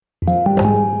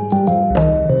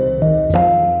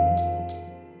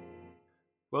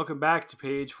welcome back to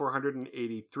page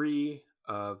 483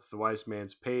 of The Wise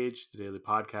Man's Page, the daily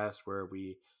podcast where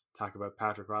we talk about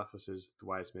Patrick Rothfuss's The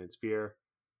Wise Man's Fear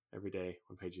every day,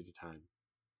 one page at a time.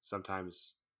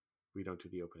 Sometimes we don't do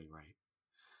the opening right.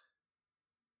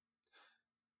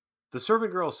 The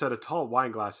servant girl set a tall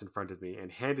wine glass in front of me and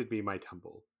handed me my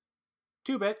tumble.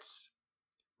 2 bits.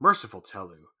 Merciful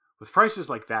Telu. With prices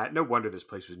like that, no wonder this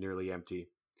place was nearly empty.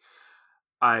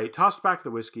 I tossed back the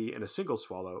whiskey in a single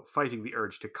swallow, fighting the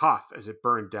urge to cough as it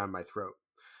burned down my throat.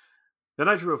 Then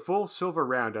I drew a full silver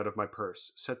round out of my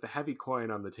purse, set the heavy coin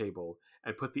on the table,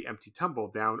 and put the empty tumble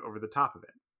down over the top of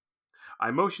it. I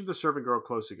motioned the servant girl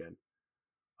close again.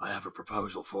 I have a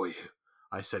proposal for you,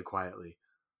 I said quietly.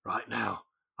 Right now,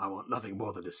 I want nothing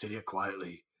more than to sit here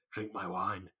quietly, drink my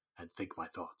wine, and think my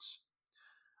thoughts.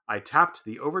 I tapped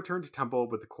the overturned tumble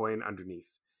with the coin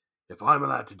underneath. If I'm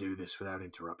allowed to do this without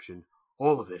interruption,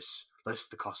 all of this, less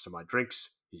the cost of my drinks,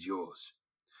 is yours.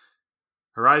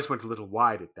 Her eyes went a little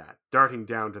wide at that, darting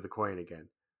down to the coin again.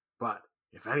 But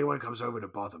if anyone comes over to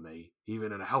bother me,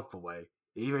 even in a helpful way,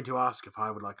 even to ask if I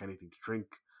would like anything to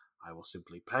drink, I will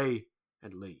simply pay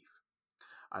and leave.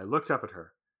 I looked up at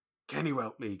her. Can you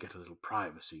help me get a little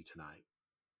privacy tonight?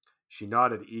 She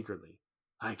nodded eagerly.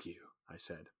 Thank you, I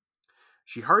said.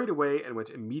 She hurried away and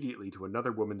went immediately to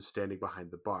another woman standing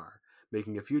behind the bar,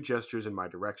 making a few gestures in my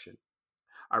direction.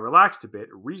 I relaxed a bit,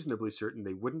 reasonably certain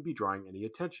they wouldn't be drawing any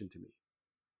attention to me.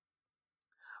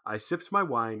 I sipped my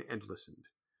wine and listened.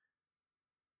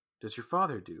 Does your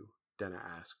father do? Denna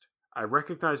asked. I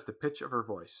recognized the pitch of her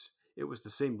voice. It was the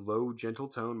same low, gentle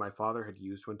tone my father had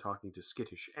used when talking to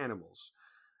skittish animals,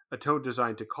 a tone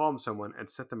designed to calm someone and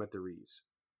set them at their ease.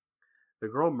 The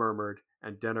girl murmured,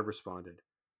 and Denna responded.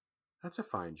 That's a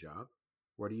fine job.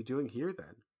 What are you doing here,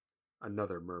 then?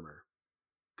 Another murmur.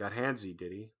 Got handsy,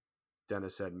 did he? Denna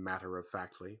said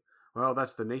matter-of-factly. Well,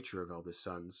 that's the nature of eldest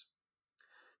sons.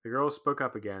 The girl spoke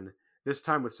up again, this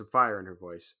time with some fire in her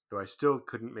voice, though I still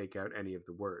couldn't make out any of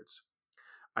the words.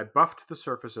 I buffed the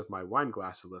surface of my wine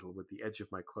glass a little with the edge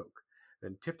of my cloak,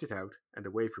 then tipped it out and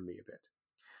away from me a bit.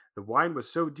 The wine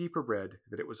was so deep a red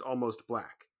that it was almost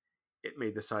black. It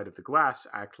made the side of the glass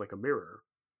act like a mirror.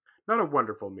 Not a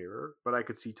wonderful mirror, but I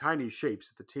could see tiny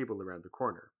shapes at the table around the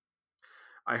corner.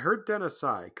 I heard Denna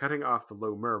sigh, cutting off the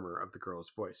low murmur of the girl's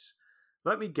voice.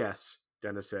 Let me guess,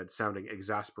 Denna said, sounding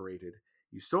exasperated.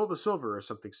 You stole the silver or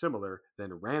something similar,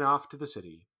 then ran off to the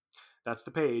city. That's the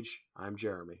page. I'm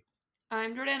Jeremy.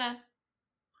 I'm Jordana.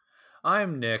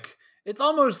 I'm Nick. It's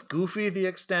almost goofy the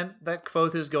extent that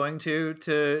Kvothe is going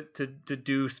to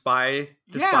do spy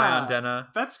on Denna.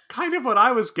 That's kind of what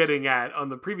I was getting at on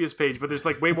the previous page, but there's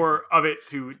like way more of it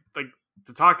to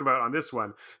talk about on this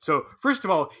one. So first of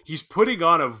all, he's putting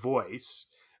on a voice,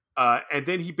 and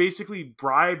then he basically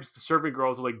bribes the servant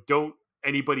girl to like, don't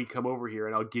anybody come over here,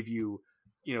 and I'll give you,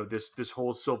 this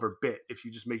whole silver bit if you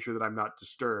just make sure that I'm not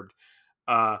disturbed.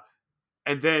 And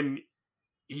then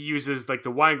he uses like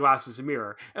the wine glass as a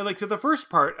mirror. And like to the first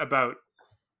part about,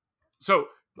 so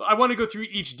I want to go through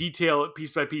each detail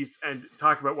piece by piece and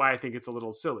talk about why I think it's a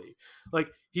little silly. Like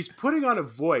he's putting on a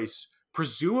voice,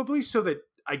 presumably so that,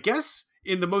 I guess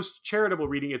in the most charitable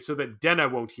reading, it's so that Denna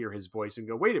won't hear his voice and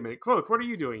go, wait a minute, Kvothe, what are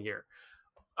you doing here?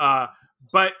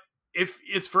 But if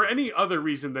it's for any other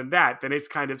reason than that, then it's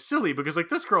kind of silly because like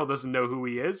this girl doesn't know who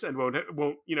he is and won't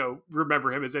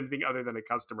remember him as anything other than a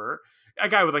customer, a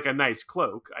guy with like a nice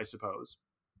cloak, I suppose.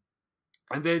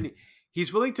 And then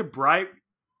he's willing to bribe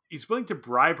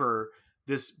her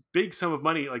this big sum of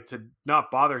money, like to not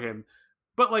bother him.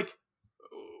 But like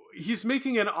he's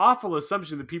making an awful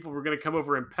assumption that people were going to come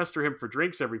over and pester him for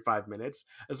drinks every 5 minutes.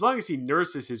 As long as he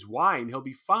nurses his wine, he'll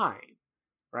be fine.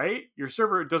 Right? Your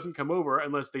server doesn't come over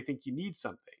unless they think you need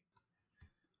something.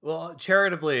 Well,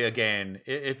 charitably, again,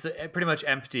 it's pretty much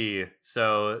empty,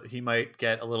 so he might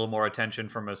get a little more attention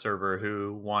from a server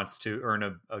who wants to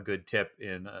earn a good tip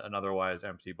in an otherwise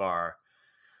empty bar.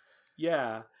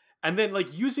 Yeah. And then,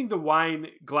 like, using the wine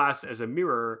glass as a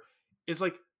mirror is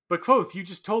like, but Kvothe, you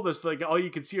just told us, like, all you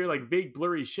can see are, like, vague,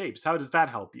 blurry shapes. How does that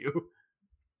help you?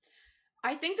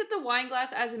 I think that the wine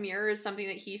glass as a mirror is something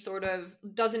that he sort of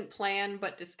doesn't plan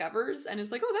but discovers and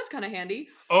is like, oh, that's kind of handy.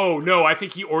 Oh, no, I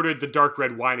think he ordered the dark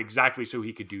red wine exactly so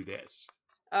he could do this.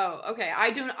 Oh, okay.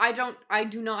 I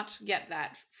do not get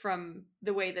that from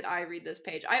the way that I read this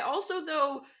page. I also,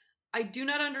 though, I do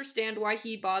not understand why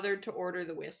he bothered to order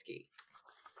the whiskey.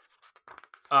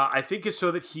 I think it's so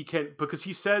that he can, because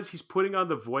he says he's putting on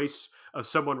the voice of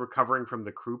someone recovering from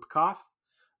the croup cough.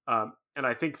 And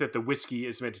I think that the whiskey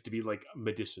is meant to be, like,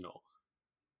 medicinal.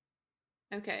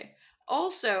 Okay.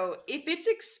 Also, if it's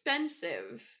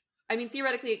expensive, I mean,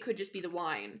 theoretically, it could just be the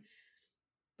wine.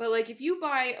 But like, if you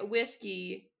buy a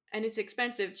whiskey and it's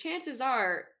expensive, chances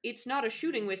are it's not a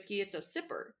shooting whiskey, it's a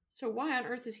sipper. So why on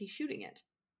earth is he shooting it?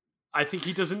 I think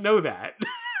he doesn't know that.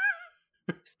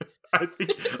 I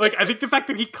think the fact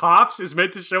that he coughs is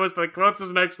meant to show us that Kvothe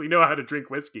doesn't actually know how to drink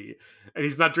whiskey, and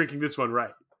he's not drinking this one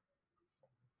right.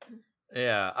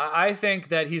 Yeah, I think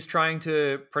that he's trying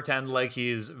to pretend like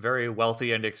he's very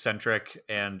wealthy and eccentric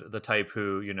and the type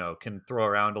who, can throw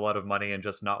around a lot of money and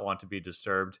just not want to be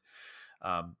disturbed.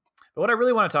 But what I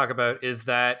really want to talk about is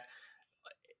that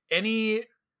any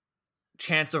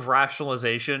chance of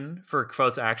rationalization for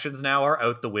Kvothe's actions now are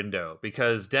out the window,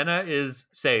 because Denna is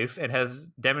safe and has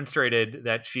demonstrated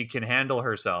that she can handle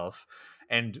herself.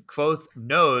 And Kvothe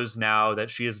knows now that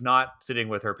she is not sitting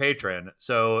with her patron.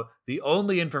 So the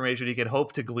only information he can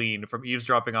hope to glean from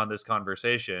eavesdropping on this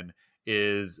conversation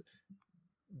is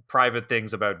private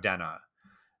things about Denna.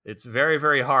 It's very,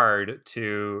 very hard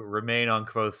to remain on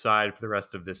Kvothe's side for the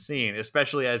rest of this scene,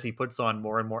 especially as he puts on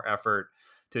more and more effort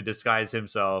to disguise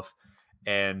himself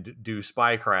and do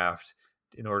spycraft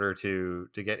in order to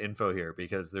get info here,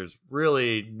 because there's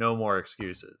really no more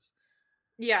excuses.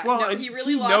 Yeah, well, no, he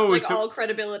really lost all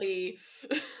credibility.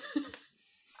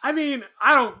 I mean,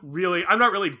 I'm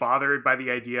not really bothered by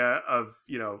the idea of,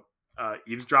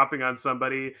 eavesdropping on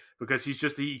somebody, because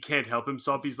he can't help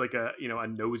himself. He's like a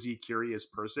nosy, curious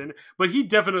person, but he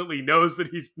definitely knows that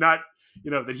he's not,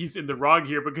 that he's in the wrong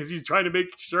here, because he's trying to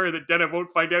make sure that Denna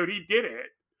won't find out he did it.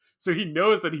 So he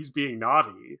knows that he's being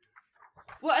naughty.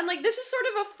 Well, and like, this is sort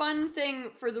of a fun thing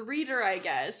for the reader, I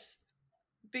guess,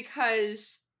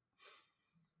 because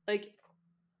like,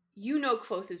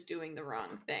 Kvothe is doing the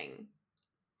wrong thing,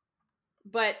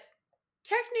 but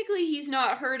technically he's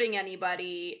not hurting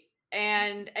anybody,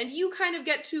 and you kind of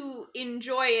get to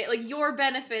enjoy it. Like, you're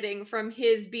benefiting from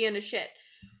his being a shit.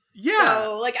 Yeah.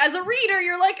 So, like, as a reader,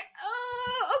 you're like,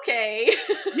 oh, okay.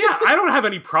 Yeah, I don't have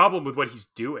any problem with what he's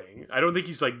doing. I don't think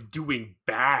he's, like, doing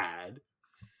bad.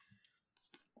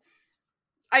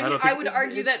 I mean, I would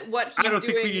argue that what he's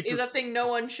doing is a thing no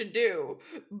one should do,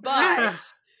 but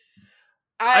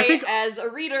I think, as a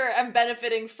reader, am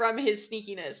benefiting from his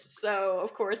sneakiness, so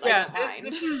of course I don't mind.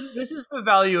 This is the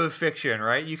value of fiction,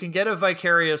 right? You can get a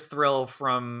vicarious thrill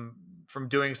from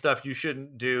doing stuff you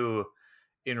shouldn't do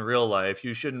in real life.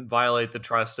 You shouldn't violate the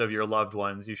trust of your loved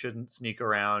ones. You shouldn't sneak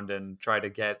around and try to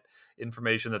get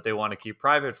information that they want to keep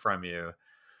private from you.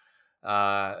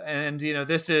 And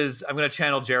this is, I'm going to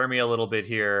channel Jeremy a little bit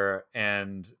here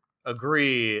and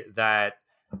agree that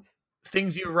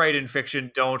things you write in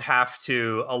fiction don't have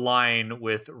to align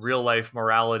with real life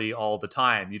morality all the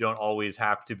time. You don't always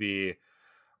have to be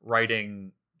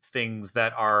writing things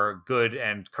that are good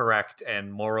and correct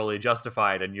and morally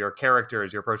justified, and your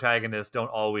characters, your protagonists, don't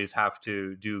always have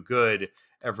to do good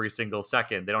every single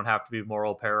second. They don't have to be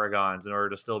moral paragons in order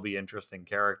to still be interesting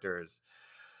characters.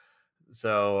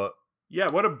 So yeah,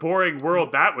 what a boring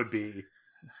world that would be.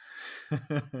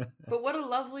 But what a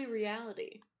lovely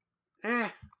reality.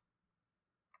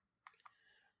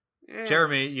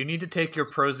 Jeremy, you need to take your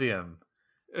Prosium.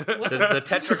 The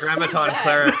Tetragrammaton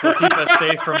clerics will keep us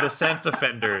safe from the sense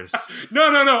offenders.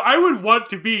 No. I would want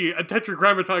to be a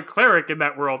Tetragrammaton cleric in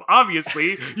that world.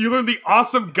 Obviously, you learn the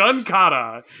awesome gun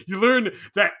kata. You learn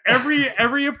that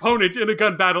every opponent in a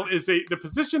gun battle the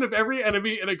position of every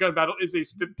enemy in a gun battle is a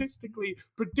statistically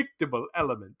predictable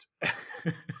element.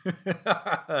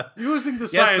 Using the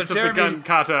science of the gun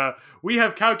kata, we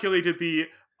have calculated the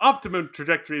optimum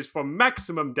trajectories for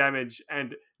maximum damage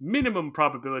and minimum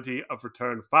probability of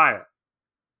return fire.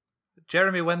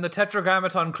 Jeremy, when the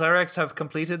Tetragrammaton clerics have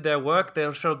completed their work,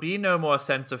 there shall be no more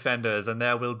sense offenders, and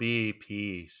there will be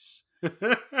peace.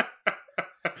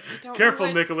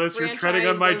 Careful, Nicholas, you're treading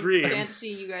on my dreams. Fantasy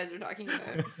you guys are talking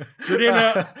about.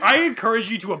 Jordana, I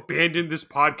encourage you to abandon this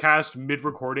podcast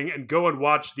mid-recording and go and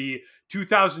watch the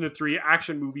 2003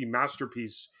 action movie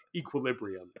masterpiece,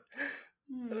 Equilibrium.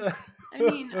 I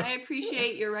mean, I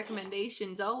appreciate your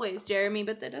recommendations always, Jeremy,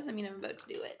 but that doesn't mean I'm about to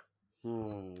do it.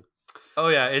 Oh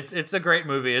yeah, it's a great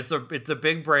movie. It's a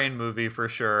big brain movie for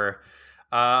sure.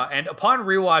 And upon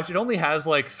rewatch, it only has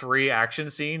like 3 action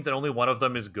scenes, and only one of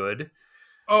them is good.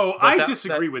 Oh, I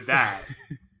disagree with that.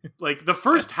 Like, the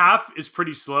first half is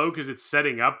pretty slow because it's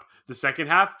setting up the second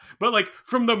half. But like,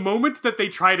 from the moment that they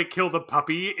try to kill the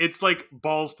puppy, it's like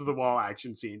balls to the wall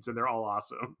action scenes, and they're all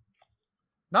awesome.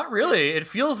 Not really. It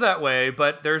feels that way,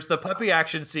 but there's the puppy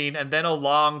action scene and then a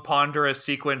long, ponderous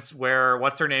sequence where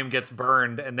what's-her-name gets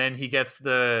burned, and then he gets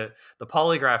the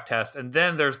polygraph test, and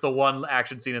then there's the one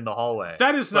action scene in the hallway.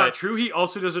 That is not true. He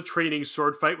also does a training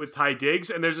sword fight with Ty Diggs,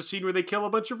 and there's a scene where they kill a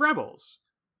bunch of rebels.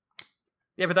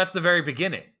 Yeah, but that's the very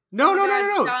beginning. No.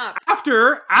 Stop.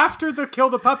 after the kill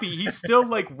the puppy, he's still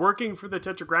like working for the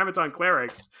Tetragrammaton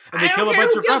clerics, and they kill a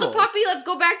bunch of rebels. The puppy. Let's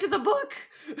go back to the book.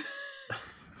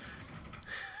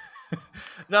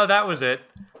 No, that was it.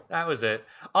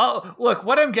 Oh, look,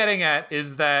 what I'm getting at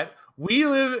is that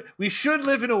we should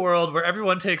live in a world where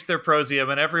everyone takes their prosium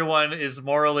and everyone is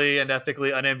morally and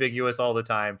ethically unambiguous all the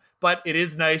time. But it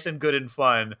is nice and good and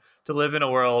fun to live in a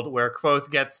world where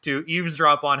Kvothe gets to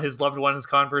eavesdrop on his loved one's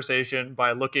conversation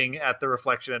by looking at the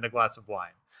reflection in a glass of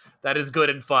wine. That is good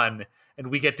and fun, and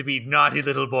we get to be naughty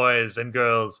little boys and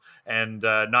girls and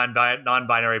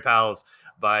non-binary pals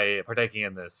by partaking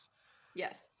in this.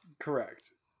 Yes.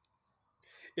 Correct.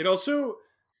 It also,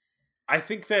 I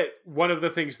think that one of the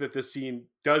things that this scene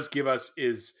does give us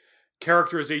is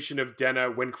characterization of Denna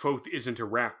when Kvothe isn't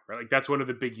around, right? Like that's one of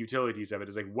the big utilities of it,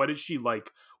 is like, what is she like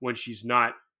when she's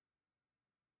not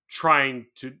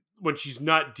when she's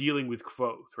not dealing with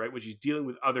Kvothe, right? When she's dealing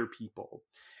with other people.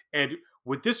 And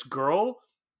with this girl,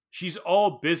 she's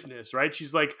all business, right?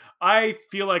 She's like, I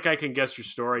feel like I can guess your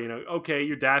story. Okay,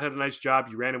 your dad had a nice job.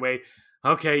 You ran away.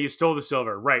 Okay, you stole the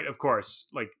silver. Right, of course.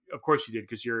 Like, of course you did,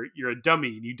 because you're a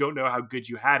dummy and you don't know how good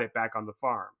you had it back on the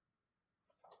farm.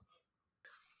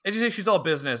 As you say, she's all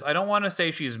business. I don't want to say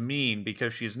she's mean,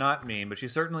 because she's not mean, but she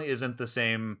certainly isn't the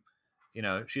same.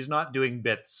 She's not doing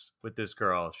bits with this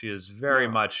girl. She is very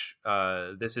much,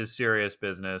 this is serious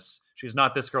business. She's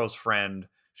not this girl's friend.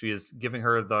 She is giving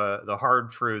her the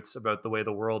hard truths about the way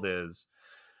the world is.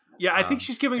 Yeah, I think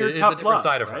she's giving her tough love,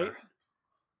 side of right? Her.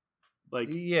 Like,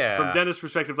 yeah, from Denna's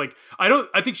perspective, like,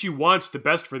 I think she wants the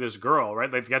best for this girl, right?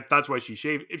 Like, that's why she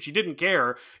shaved. If she didn't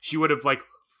care, she would have, like,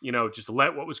 just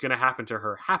let what was going to happen to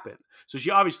her happen. So she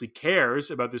obviously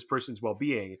cares about this person's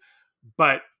well-being,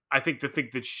 but I think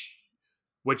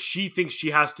what she thinks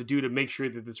she has to do to make sure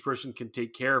that this person can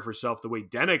take care of herself the way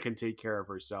Denna can take care of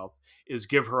herself is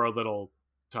give her a little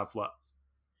tough love.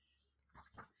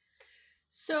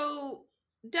 So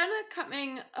Denna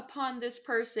coming upon this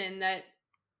person that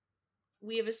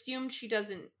we have assumed she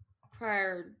doesn't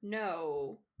prior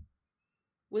know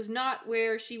was not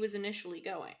where she was initially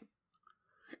going.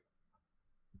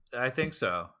 I think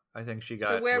so. I think she got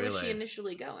So where waylaid. Was she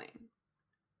initially going?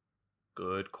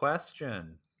 Good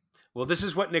question. Well, this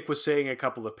is what Nick was saying a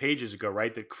couple of pages ago,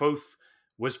 right? That Kvothe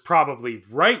was probably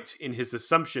right in his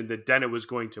assumption that Denna was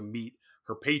going to meet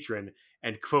her patron,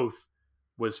 and Kvothe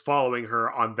was following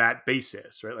her on that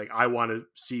basis, right? Like, I want to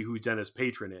see who Denna's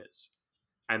patron is.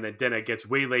 And then Denna gets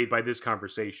waylaid by this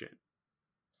conversation.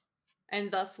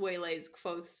 And thus waylays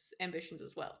Kvothe's ambitions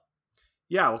as well.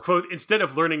 Yeah, well, Kvothe, instead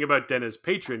of learning about Denna's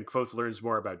patron, Kvothe learns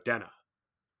more about Denna.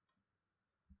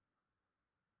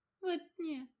 But,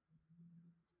 yeah.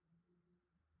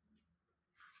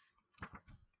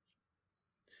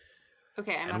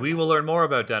 Okay, and we will learn more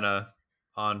about Denna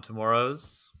on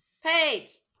tomorrow's page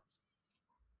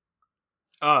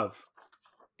of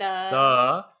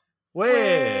the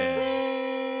Witch.